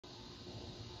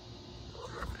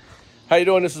How you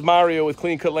doing? This is Mario with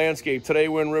Clean Cut Landscape. Today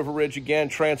we're in River Ridge again,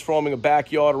 transforming a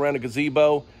backyard around a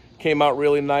gazebo. Came out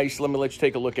really nice. Let me let you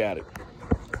take a look at it.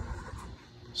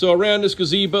 So around this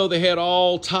gazebo, they had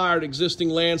all tired existing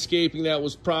landscaping that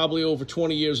was probably over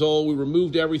 20 years old. We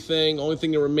removed everything. Only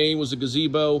thing that remained was the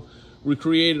gazebo. We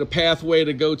created a pathway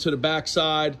to go to the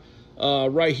backside.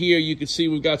 Right here, you can see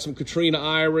we've got some Katrina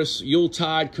iris,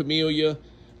 Yuletide camellia,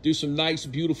 do some nice,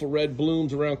 beautiful red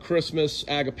blooms around Christmas,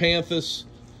 agapanthus.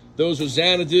 Those are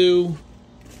Xanadu.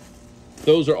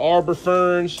 Those are arbor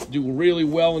ferns, do really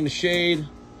well in the shade.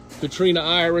 Katrina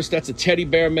iris, that's a teddy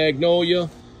bear magnolia.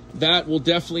 That will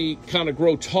definitely kind of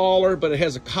grow taller, but it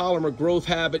has a columnar growth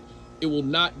habit. It will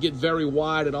not get very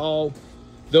wide at all.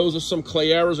 Those are some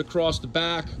clayeras across the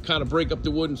back, kind of break up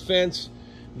the wooden fence.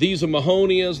 These are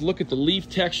mahonias. Look at the leaf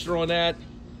texture on that.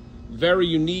 Very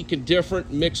unique and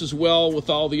different, mixes well with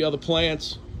all the other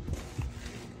plants.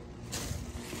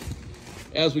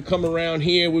 As we come around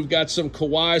here, we've got some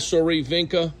Kauai Soray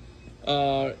Vinca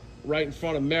right in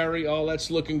front of Mary. Oh,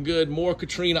 that's looking good. More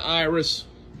Katrina iris.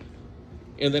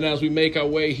 And then as we make our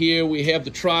way here, we have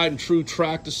the tried and true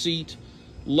tractor seat.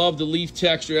 Love the leaf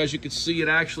texture. As you can see, it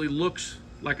actually looks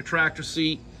like a tractor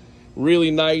seat.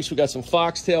 Really nice. We got some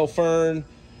foxtail fern.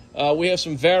 We have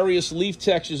some various leaf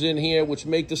textures in here, which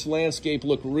make this landscape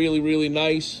look really, really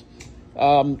nice.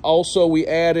 Also, we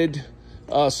added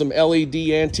some LED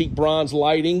antique bronze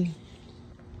lighting,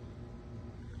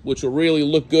 which will really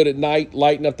look good at night,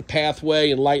 lighten up the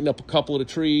pathway and lighten up a couple of the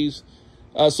trees.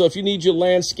 So if you need your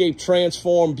landscape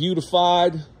transformed,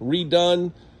 beautified,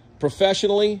 redone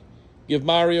professionally, give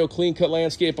Mario Clean Cut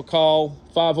Landscape a call,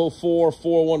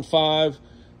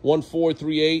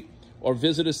 504-415-1438, or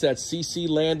visit us at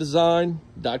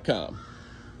cclanddesign.com.